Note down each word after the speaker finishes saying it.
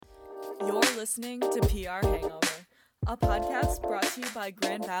You're listening to PR Hangover, a podcast brought to you by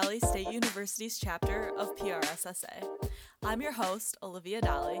Grand Valley State University's chapter of PRSSA. I'm your host, Olivia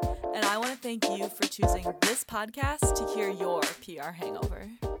Daly, and I want to thank you for choosing this podcast to cure your PR hangover.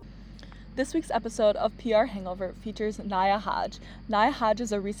 This week's episode of PR Hangover features Naya Hodge. Naya Hodge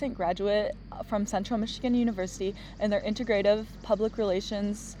is a recent graduate from Central Michigan University in their integrative public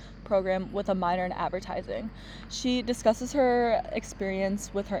relations program with a minor in advertising. She discusses her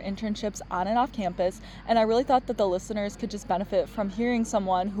experience with her internships on and off campus, and I really thought that the listeners could just benefit from hearing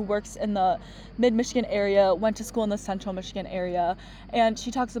someone who works in the mid-Michigan area, went to school in the Central Michigan area, and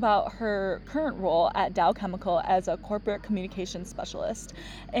she talks about her current role at Dow Chemical as a corporate communications specialist.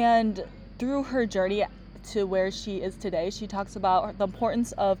 And through her journey to where she is today, she talks about the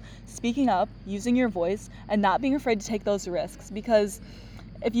importance of speaking up, using your voice, and not being afraid to take those risks, because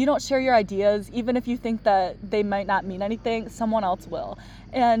if you don't share your ideas, even if you think that they might not mean anything, someone else will.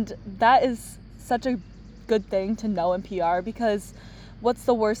 And that is such a good thing to know in PR, because what's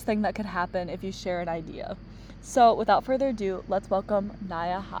the worst thing that could happen if you share an idea? So without further ado, let's welcome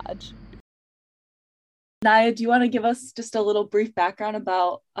Naya Hodge. Naya, do you want to give us just a little brief background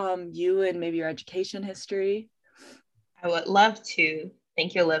about you and maybe your education history? I would love to.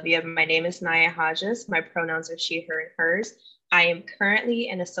 Thank you, Olivia. My name is Naya Hodges. My pronouns are she, her, and hers. I am currently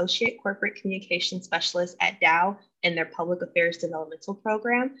an Associate Corporate Communications Specialist at Dow in their Public Affairs Developmental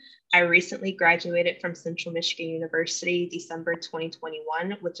Program. I recently graduated from Central Michigan University, December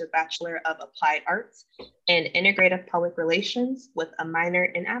 2021, with a Bachelor of Applied Arts in Integrative Public Relations with a minor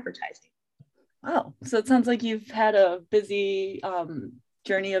in advertising. Wow, so it sounds like you've had a busy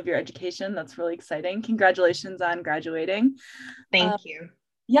journey of your education. That's really exciting. Congratulations on graduating. Thank you.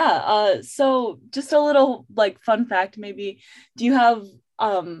 So just a little fun fact, maybe, do you have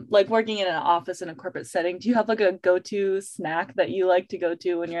working in an office in a corporate setting, do you have a go-to snack that you like to go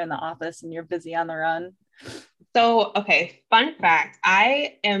to when you're in the office and you're busy on the run? So, okay, fun fact,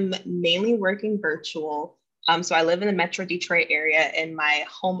 I am mainly working virtual. So I live in the Metro Detroit area, and my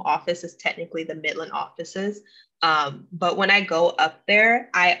home office is technically the Midland offices. But when I go up there,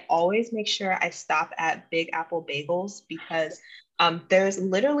 I always make sure I stop at Big Apple Bagels, because there's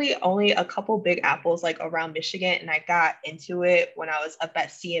literally only a couple Big Apples around Michigan, and I got into it when I was up at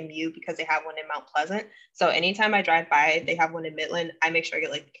CMU because they have one in Mount Pleasant. So anytime I drive by, they have one in Midland, I make sure I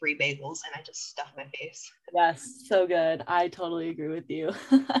get 3 bagels and I just stuff my face. Yes, so good. I totally agree with you.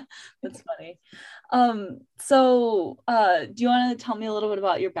 That's funny. Do you want to tell me a little bit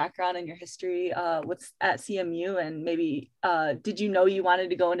about your background and your history what's at CMU, and maybe did you know you wanted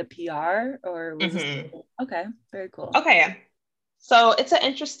to go into PR, or was this... Okay, very cool. Okay. So it's an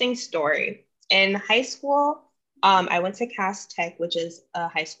interesting story. In high school, I went to Cass Tech, which is a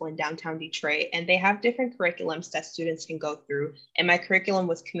high school in downtown Detroit, and they have different curriculums that students can go through. And my curriculum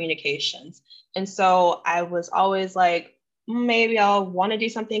was communications. And so I was always like, maybe I'll want to do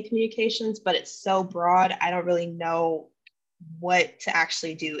something in communications, but it's so broad, I don't really know what to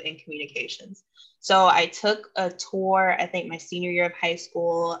actually do in communications. So I took a tour, I think my senior year of high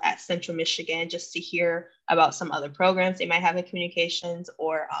school at Central Michigan, just to hear about some other programs they might have in communications,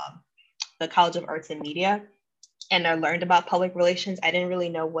 or the College of Arts and Media. And I learned about public relations. I didn't really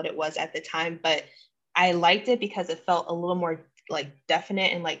know what it was at the time, but I liked it because it felt a little more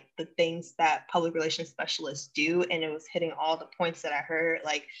definite and the things that public relations specialists do. And it was hitting all the points that I heard,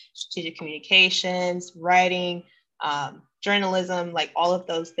 like strategic communications, writing, journalism, all of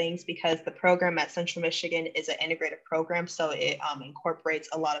those things, because the program at Central Michigan is an integrative program. So it incorporates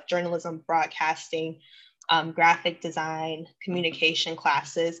a lot of journalism, broadcasting, graphic design, communication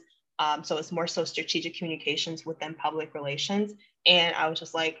classes. So it's more so strategic communications within public relations. And I was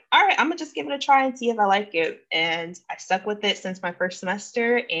just like, all right, I'm gonna just give it a try and see if I like it. And I stuck with it since my first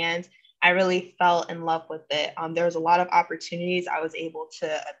semester, and I really fell in love with it. There was a lot of opportunities I was able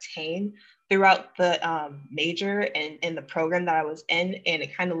to obtain throughout the major and in the program that I was in, and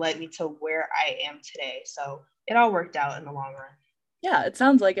it kind of led me to where I am today. So it all worked out in the long run. Yeah, it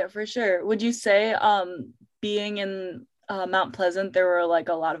sounds like it for sure. Would you say being in Mount Pleasant, there were a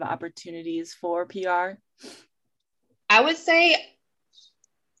lot of opportunities for PR? I would say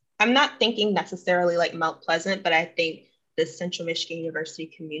I'm not thinking necessarily Mount Pleasant, but I think the Central Michigan University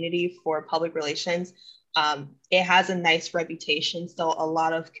community for public relations, it has a nice reputation. So a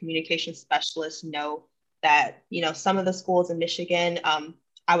lot of communication specialists know that, some of the schools in Michigan,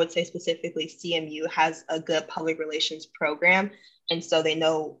 I would say specifically CMU, has a good public relations program. And so they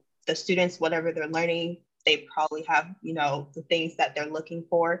know the students, whatever they're learning, they probably have, the things that they're looking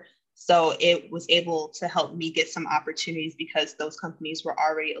for. So it was able to help me get some opportunities because those companies were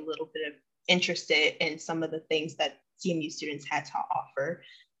already a little bit interested in some of the things that CMU students had to offer.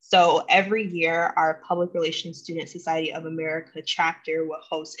 So every year, our Public Relations Student Society of America chapter will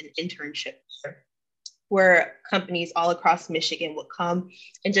host an internship fair where companies all across Michigan would come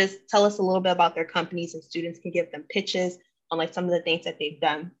and just tell us a little bit about their companies, and students can give them pitches on like some of the things that they've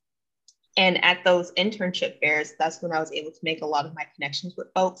done. And at those internship fairs, that's when I was able to make a lot of my connections with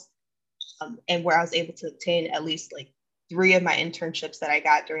folks, and where I was able to obtain at least like 3 of my internships that I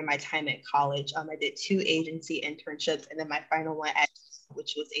got during my time at college. I did 2 agency internships, and then my final one,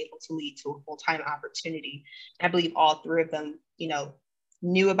 which was able to lead to a full-time opportunity. I believe all 3 of them,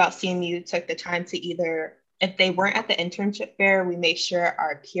 knew about CMU, took the time to either, if they weren't at the internship fair, we made sure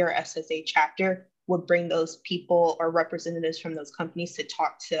our PRSSA chapter would bring those people or representatives from those companies to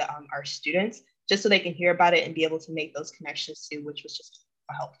talk to our students, just so they can hear about it and be able to make those connections too, which was just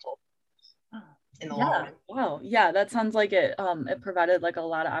helpful in the long run. Wow. Yeah, that sounds like it provided like a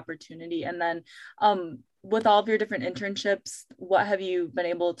lot of opportunity. And then with all of your different internships, what have you been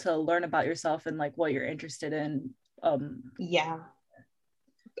able to learn about yourself and like what you're interested in? Yeah.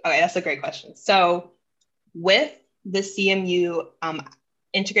 Okay, that's a great question. So with the CMU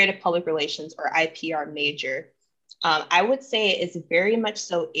Integrated Public Relations or IPR major, I would say it's very much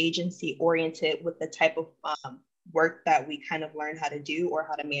so agency oriented with the type of work that we kind of learn how to do or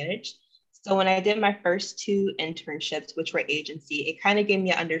how to manage. So when I did my first 2 internships, which were agency, it kind of gave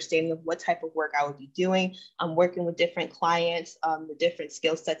me an understanding of what type of work I would be doing. I'm working with different clients, the different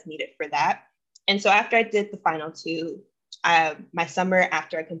skill sets needed for that. And so after I did the final 2, my summer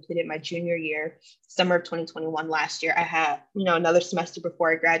after I completed my junior year, summer of 2021 last year, I had, another semester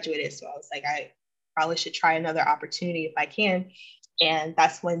before I graduated. So I was like, I probably should try another opportunity if I can. And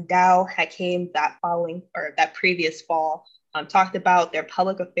that's when Dow had came that previous fall, talked about their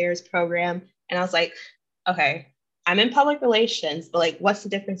public affairs program. And I was like, okay, I'm in public relations, but like, what's the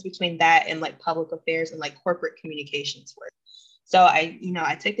difference between that and like public affairs and like corporate communications work? So I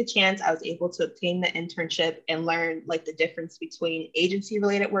took the chance. I was able to obtain the internship and learn like the difference between agency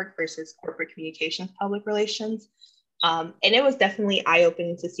related work versus corporate communications, public relations. And it was definitely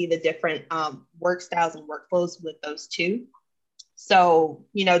eye-opening to see the different work styles and workflows with those 2. So,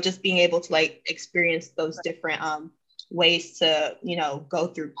 just being able to like experience those different ways to, go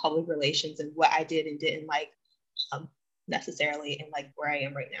through public relations and what I did and didn't like necessarily, and like where I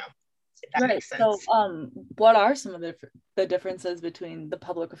am right now. If that Right. makes sense. So what are some of the differences between the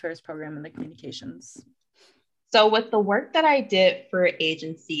public affairs program and the communications? So with the work that I did for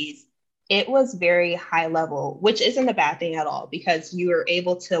agencies, it was very high level, which isn't a bad thing at all, because you are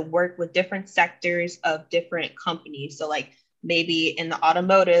able to work with different sectors of different companies. So like maybe in the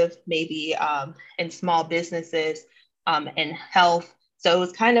automotive, maybe in small businesses, in health. So it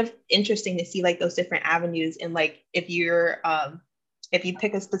was kind of interesting to see like those different avenues. And like if you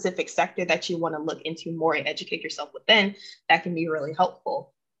pick a specific sector that you want to look into more and educate yourself within, that can be really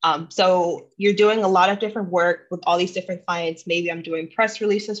helpful. So you're doing a lot of different work with all these different clients. Maybe I'm doing press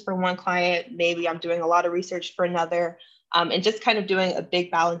releases for one client. Maybe I'm doing a lot of research for another, and just kind of doing a big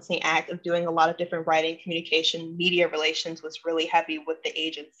balancing act of doing a lot of different writing, communication, media relations was really heavy with the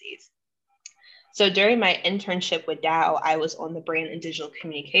agencies. So during my internship with Dow, I was on the brand and digital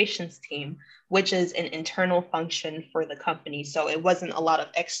communications team, which is an internal function for the company. So it wasn't a lot of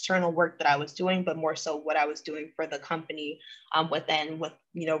external work that I was doing, but more so what I was doing for the company with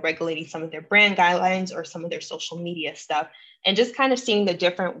regulating some of their brand guidelines or some of their social media stuff, and just kind of seeing the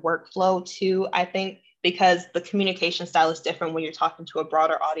different workflow too, I think, because the communication style is different when you're talking to a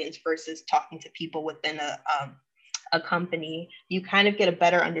broader audience versus talking to people within a company. You kind of get a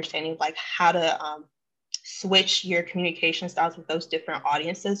better understanding of like how to switch your communication styles with those different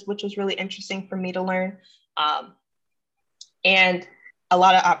audiences, which was really interesting for me to learn. And a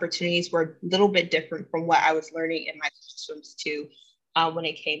lot of opportunities were a little bit different from what I was learning in my classrooms too, when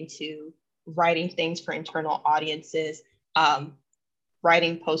it came to writing things for internal audiences,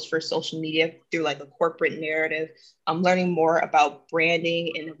 writing posts for social media through like a corporate narrative. I'm learning more about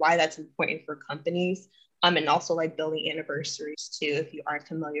branding and why that's important for companies. And also like building anniversaries too. If you aren't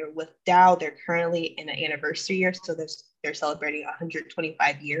familiar with Dow, they're currently in an anniversary year. So they're celebrating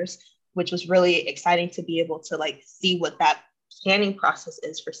 125 years, which was really exciting to be able to like see what that planning process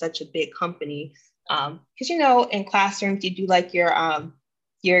is for such a big company. Because in classrooms you do like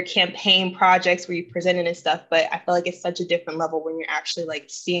your campaign projects where you present it and stuff, but I feel like it's such a different level when you're actually like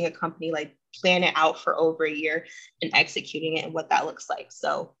seeing a company like plan it out for over a year and executing it and what that looks like.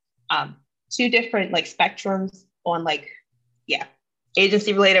 So 2 different like spectrums on like, yeah.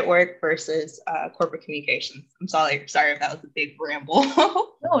 agency related work versus corporate communications. I'm sorry if that was a big ramble.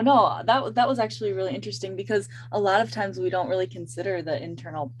 No, that was actually really interesting because a lot of times we don't really consider the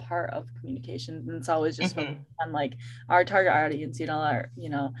internal part of communications, and it's always just Mm-hmm. on like our target audience,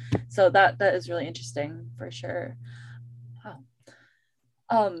 so that is really interesting for sure.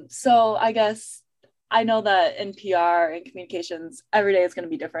 Wow. So I guess I know that in PR and communications, every day is going to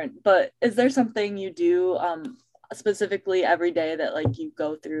be different, but is there something you do specifically every day that like you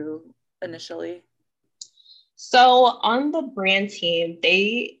go through initially? So on the brand team,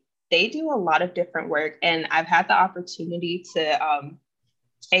 they do a lot of different work, and I've had the opportunity to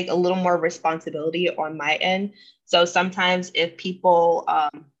take a little more responsibility on my end. So sometimes if people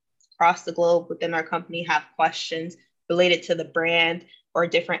across the globe within our company have questions related to the brand or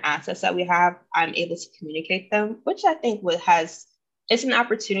different assets that we have, I'm able to communicate them, which I think has it's an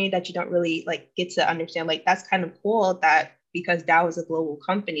opportunity that you don't really like get to understand. Like that's kind of cool that because Dow is a global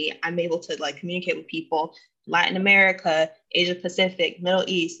company, I'm able to like communicate with people Latin America, Asia Pacific, Middle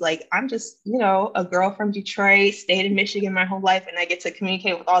East. Like I'm just, a girl from Detroit, stayed in Michigan my whole life, and I get to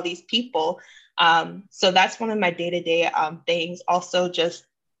communicate with all these people. So that's one of my day-to-day things. Also, just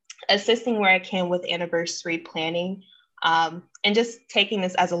assisting where I can with anniversary planning, and just taking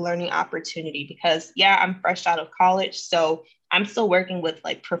this as a learning opportunity because, yeah, I'm fresh out of college. So I'm still working with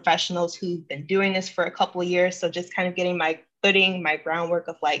like professionals who've been doing this for a couple of years. So just kind of getting my footing, my groundwork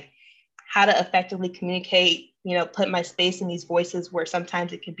of like how to effectively communicate, put my space in these voices where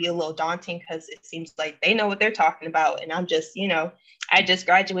sometimes it can be a little daunting because it seems like they know what they're talking about. And I'm just, I just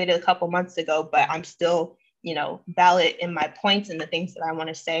graduated a couple months ago, but I'm still, valid in my points and the things that I want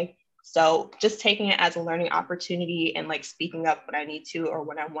to say. So just taking it as a learning opportunity and like speaking up when I need to or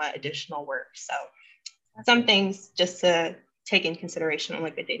when I want additional work. So some things just to take in consideration on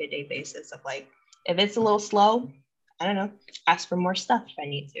like a day-to-day basis of like, if it's a little slow, I don't know, ask for more stuff if I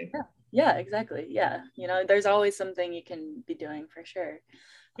need to. Yeah, exactly. Yeah. There's always something you can be doing for sure.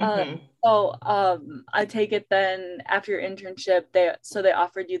 Mm-hmm. So I take it then after your internship, they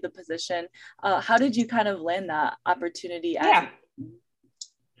offered you the position. How did you kind of land that opportunity Yeah.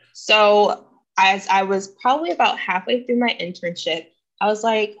 So as I was probably about halfway through my internship, I was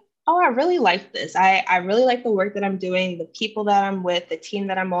like, oh, I really like this. I really like the work that I'm doing, the people that I'm with, the team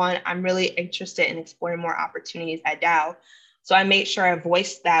that I'm on. I'm really interested in exploring more opportunities at Dow. So I made sure I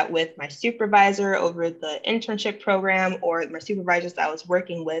voiced that with my supervisor over the internship program or my supervisors that I was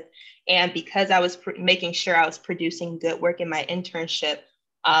working with. And because I was making sure I was producing good work in my internship,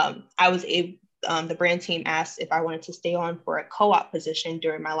 I was able the brand team asked if I wanted to stay on for a co-op position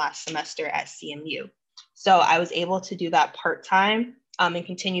during my last semester at CMU. So I was able to do that part-time and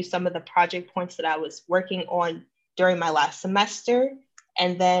continue some of the project points that I was working on during my last semester.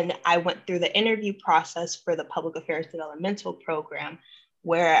 And then I went through the interview process for the Public Affairs Developmental Program,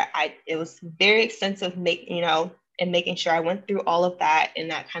 where it was very extensive, and making sure I went through all of that.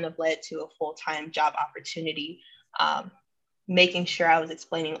 And that kind of led to a full-time job opportunity, making sure I was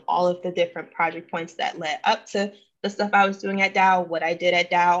explaining all of the different project points that led up to the stuff I was doing at Dow, what I did at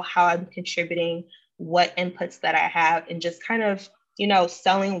Dow, how I'm contributing, what inputs that I have, and just kind of,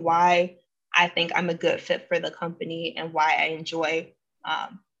 selling why I think I'm a good fit for the company and why I enjoy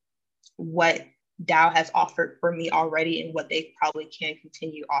what Dow has offered for me already and what they probably can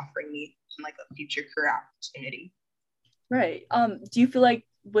continue offering me in like a future career opportunity. Right. Do you feel like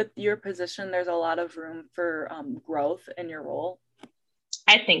with your position, there's a lot of room for growth in your role?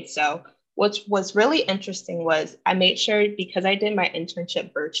 I think so. What was really interesting was I made sure because I did my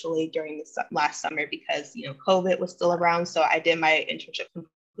internship virtually during the last summer because, COVID was still around. So I did my internship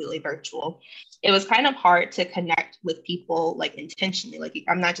completely virtual. It was kind of hard to connect with people like intentionally. Like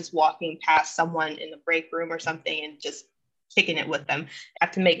I'm not just walking past someone in the break room or something and just kicking it with them. I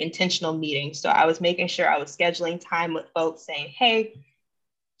have to make intentional meetings. So I was making sure I was scheduling time with folks saying, hey,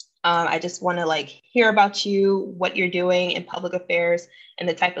 I just want to like hear about you, what you're doing in public affairs and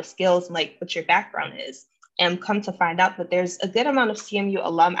the type of skills, like what your background is. And come to find out that there's a good amount of CMU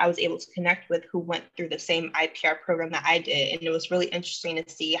alum I was able to connect with who went through the same IPR program that I did. And it was really interesting to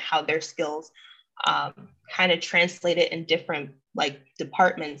see how their skills kind of translated in different like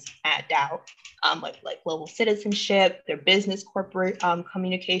departments at Dow, like global citizenship, their business corporate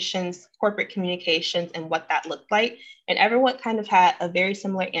communications, corporate communications, and what that looked like. And everyone kind of had a very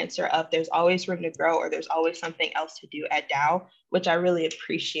similar answer of there's always room to grow or there's always something else to do at Dow, which I really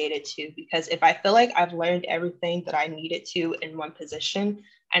appreciated too, because if I feel like I've learned everything that I needed to in one position,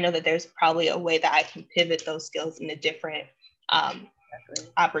 I know that there's probably a way that I can pivot those skills in a different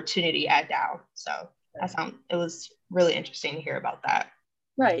opportunity at Dow. So it was really interesting to hear about that.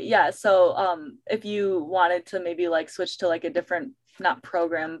 Right. Yeah. So if you wanted to maybe like switch to like a different not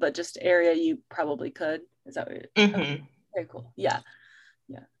program, but just area you probably could. Is that what Mm-hmm. very cool. Yeah.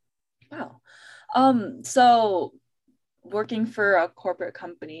 Wow. So working for a corporate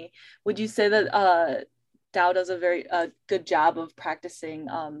company, would you say that Dow does a very good job of practicing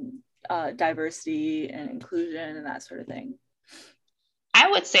diversity and inclusion and that sort of thing? I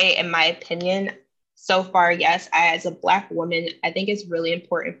would say, in my opinion, so far, yes. As a Black woman, I think it's really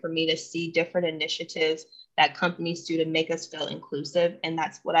important for me to see different initiatives that companies do to make us feel inclusive. And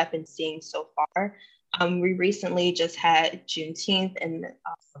that's what I've been seeing so far. We recently just had Juneteenth and,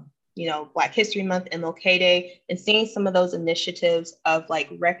 Black History Month, MLK Day, and seeing some of those initiatives of like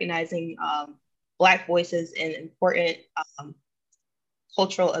recognizing Black voices in important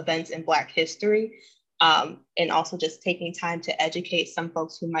cultural events in Black history. And also just taking time to educate some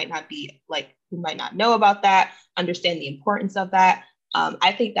folks who might not know about that, understand the importance of that.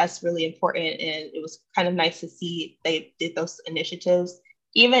 I think that's really important. And it was kind of nice to see they did those initiatives.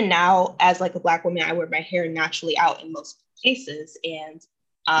 Even now, as like a Black woman, I wear my hair naturally out in most cases. And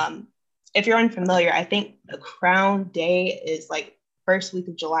if you're unfamiliar, I think the Crown Day is like first week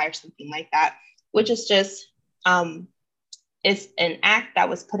of July or something like that, which is just it's an act that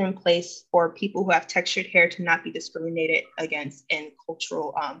was put in place for people who have textured hair to not be discriminated against in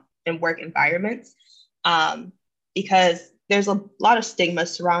cultural and work environments, because there's a lot of stigma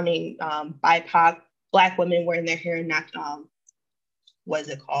surrounding BIPOC Black women wearing their hair in not what is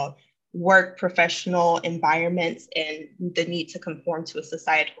it called, work professional environments, and the need to conform to a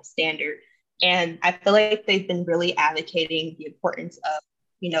societal standard. And I feel like they've been really advocating the importance of,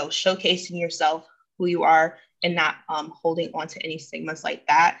 showcasing yourself, who you are, and not holding on to any stigmas like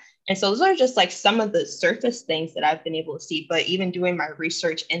that. And so those are just like some of the surface things that I've been able to see. But even doing my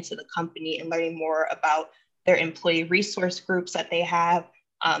research into the company and learning more about their employee resource groups that they have,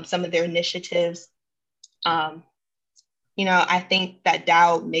 some of their initiatives, I think that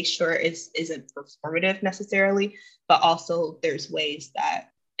Dow makes sure it isn't performative necessarily, but also there's ways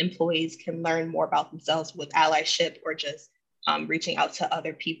that employees can learn more about themselves with allyship or just reaching out to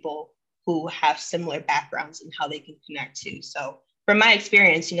other people who have similar backgrounds and how they can connect to. So from my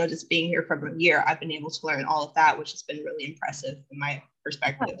experience, just being here for a year, I've been able to learn all of that, which has been really impressive in my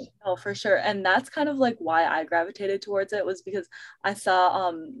perspective. Oh, for sure. And that's kind of like why I gravitated towards it, was because I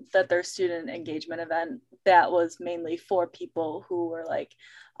saw that their student engagement event that was mainly for people who were like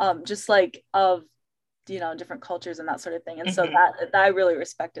just like of different cultures and that sort of thing. And so that I really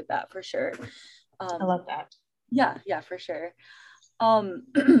respected that for sure. I love that. Yeah, for sure.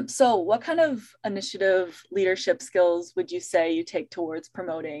 So what kind of initiative leadership skills would you say you take towards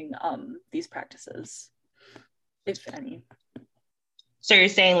promoting these practices, if any? So you're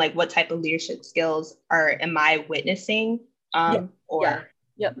saying like what type of leadership skills am I witnessing? Yeah,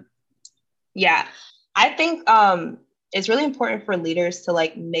 I think it's really important for leaders to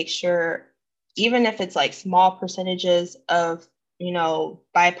like make sure, even if it's like small percentages of,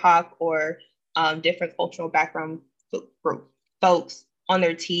 BIPOC or different cultural background folks on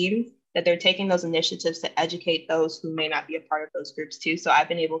their team, that they're taking those initiatives to educate those who may not be a part of those groups too. So I've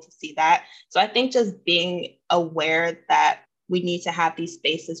been able to see that. So I think just being aware that we need to have these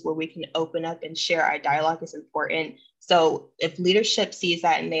spaces where we can open up and share our dialogue is important. So if leadership sees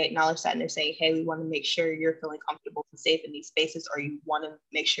that and they acknowledge that and they're saying, hey, we want to make sure you're feeling comfortable and safe in these spaces, or you want to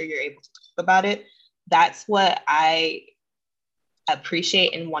make sure you're able to talk about it, that's what I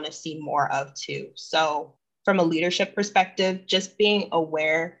appreciate and want to see more of too. So from a leadership perspective, just being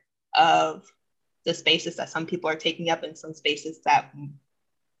aware of the spaces that some people are taking up and some spaces that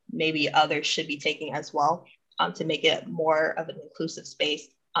maybe others should be taking as well, to make it more of an inclusive space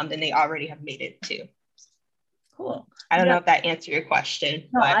than they already have made it to. Cool. I don't know if that answered your question.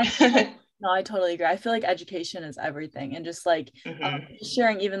 No, but I totally agree. I feel like education is everything, and just like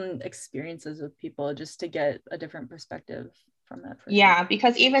sharing even experiences with people just to get a different perspective from it. Yeah,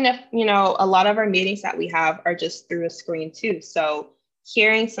 because even if, a lot of our meetings that we have are just through a screen too. So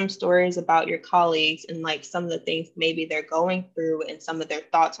hearing some stories about your colleagues and like some of the things maybe they're going through and some of their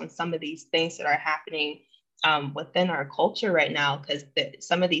thoughts on some of these things that are happening within our culture right now, because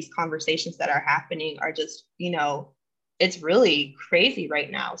some of these conversations that are happening are just, it's really crazy right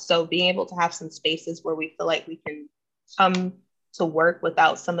now. So being able to have some spaces where we feel like we can come to work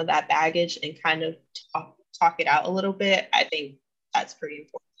without some of that baggage and kind of talk it out a little bit, I think that's pretty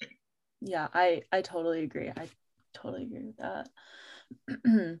important. Yeah, I totally agree. I totally agree with that.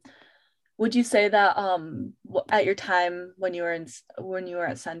 Would you say that at your time when you were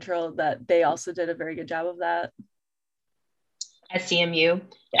at Central, that they also did a very good job of that? At CMU,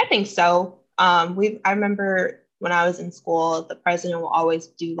 I think so. I remember when I was in school, the president will always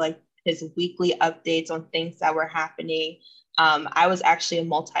do like his weekly updates on things that were happening. I was actually a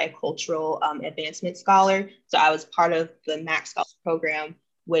multicultural advancement scholar. So I was part of the MAC Scholar program,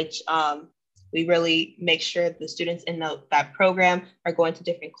 which we really make sure the students in that program are going to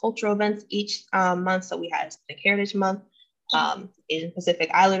different cultural events each month. So we had Pacific Heritage Month, Asian Pacific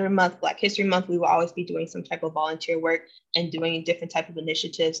Islander Month, Black History Month. We will always be doing some type of volunteer work and doing different type of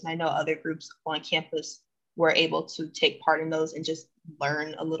initiatives. And I know other groups on campus were able to take part in those and just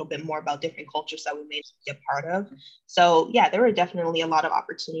learn a little bit more about different cultures that we may be a part of. So yeah, there were definitely a lot of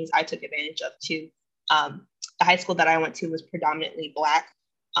opportunities I took advantage of too. The high school that I went to was predominantly Black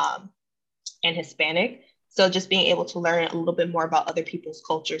and Hispanic. So just being able to learn a little bit more about other people's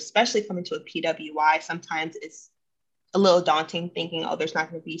cultures, especially coming to a PWI, sometimes it's a little daunting thinking, oh, there's not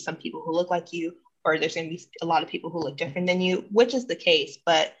going to be some people who look like you, or there's going to be a lot of people who look different than you, which is the case.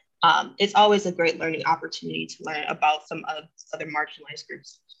 But it's always a great learning opportunity to learn about some other marginalized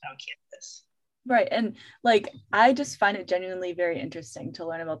groups on campus. Right. And like, I just find it genuinely very interesting to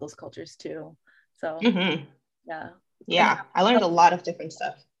learn about those cultures too. So yeah. Yeah, I learned a lot of different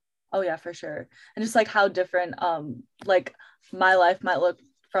stuff. Oh yeah, for sure. And just like how different like my life might look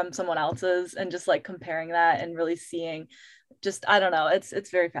from someone else's, and just like comparing that and really seeing, just, I don't know, it's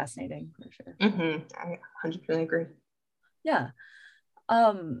very fascinating for sure. I 100% agree. Yeah.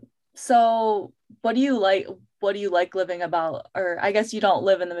 So what do you like living about, or I guess you don't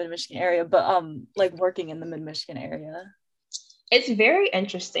live in the Mid-Michigan area, but like working in the Mid-Michigan area? It's very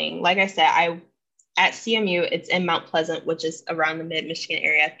interesting. Like I said, at CMU, it's in Mount Pleasant, which is around the Mid-Michigan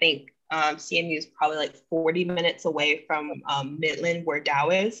area. I think CMU is probably like 40 minutes away from Midland, where Dow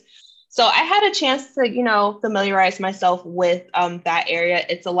is. So I had a chance to, familiarize myself with that area.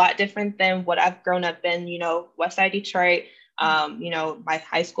 It's a lot different than what I've grown up in, West Side Detroit. My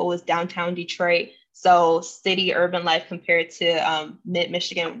high school was downtown Detroit. So city urban life compared to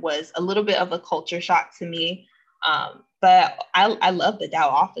Mid-Michigan was a little bit of a culture shock to me. But I love the Dow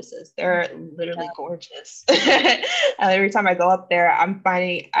offices. They're literally gorgeous. Every time I go up there, I'm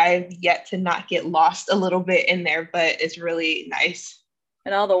finding I've yet to not get lost a little bit in there, but it's really nice.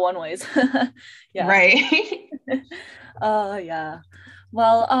 And all the one ways. Yeah. Right. Yeah.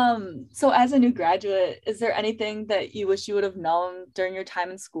 Well, so as a new graduate, is there anything that you wish you would have known during your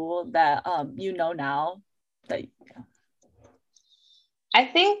time in school that you know now? I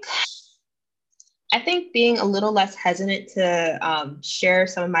think being a little less hesitant to share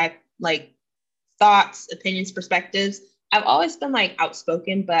some of my thoughts, opinions, perspectives. I've always been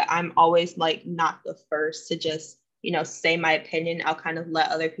outspoken, but I'm always not the first to just, say my opinion. I'll kind of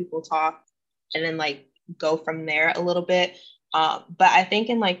let other people talk and then go from there a little bit. But I think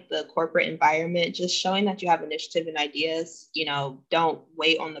in the corporate environment, just showing that you have initiative and ideas, don't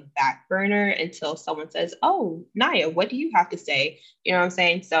wait on the back burner until someone says, oh, Naya, what do you have to say? You know what I'm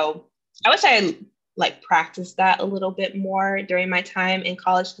saying? So I wish I practice that a little bit more during my time in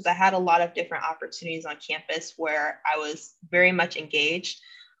college, because I had a lot of different opportunities on campus where I was very much engaged,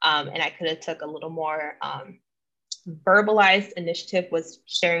 and I could have took a little more verbalized initiative with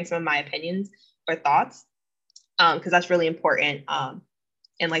sharing some of my opinions or thoughts, because that's really important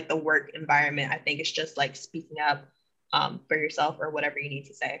in the work environment. I think it's just speaking up for yourself or whatever you need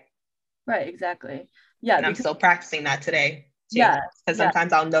to say. Right, exactly. Yeah, and I'm still practicing that today too. Yeah, because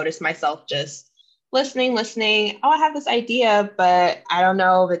sometimes I'll notice myself just listening. Oh, I have this idea, but I don't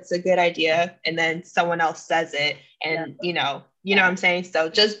know if it's a good idea. And then someone else says it, and you know what I'm saying? So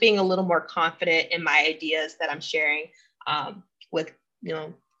just being a little more confident in my ideas that I'm sharing with,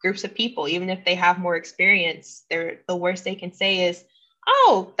 groups of people, even if they have more experience, the worst they can say is,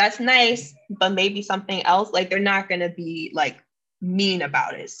 oh, that's nice, but maybe something else. They're not going to be mean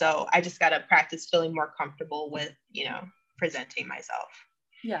about it. So I just got to practice feeling more comfortable with, presenting myself.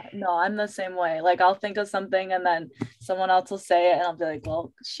 Yeah, no, I'm the same way. I'll think of something and then someone else will say it and I'll be like,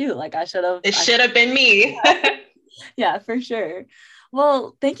 well, shoot, it should have been me. Yeah, for sure.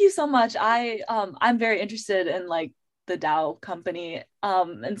 Well, thank you so much. I'm very interested in the Dow company.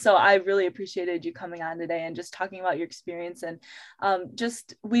 And so I really appreciated you coming on today and just talking about your experience. And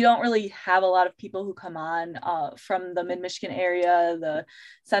just, we don't really have a lot of people who come on from the Mid-Michigan area, the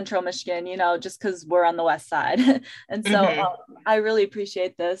Central Michigan, just because we're on the West Side. And so I really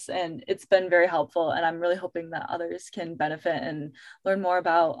appreciate this, and it's been very helpful. And I'm really hoping that others can benefit and learn more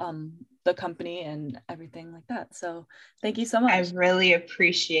about the company and everything like that. So thank you so much. I really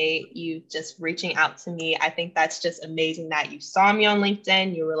appreciate you just reaching out to me. I think that's just amazing that you saw me on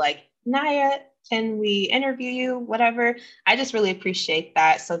LinkedIn. You were like, Naya, can we interview you? Whatever. I just really appreciate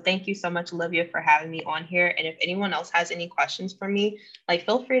that. So thank you so much, Olivia, for having me on here. And if anyone else has any questions for me,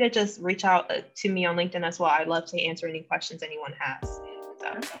 feel free to just reach out to me on LinkedIn as well. I'd love to answer any questions anyone has.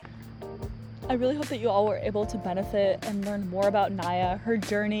 So. I really hope that you all were able to benefit and learn more about Naya, her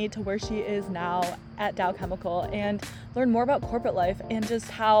journey to where she is now at Dow Chemical, and learn more about corporate life and just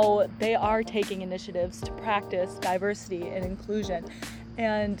how they are taking initiatives to practice diversity and inclusion.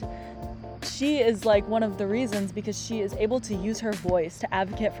 And she is like one of the reasons, because she is able to use her voice to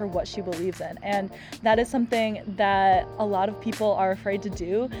advocate for what she believes in. And that is something that a lot of people are afraid to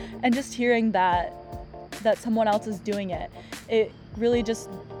do. And just hearing that someone else is doing it, it really just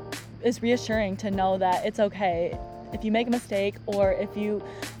is reassuring to know that it's okay if you make a mistake, or if you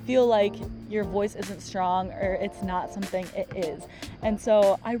feel like your voice isn't strong or it's not something, it is. And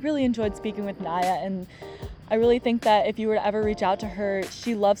so I really enjoyed speaking with Naya, and I really think that if you were to ever reach out to her,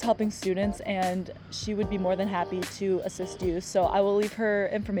 she loves helping students and she would be more than happy to assist you. So I will leave her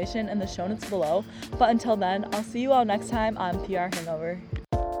information in the show notes below. But until then, I'll see you all next time on PR Hangover.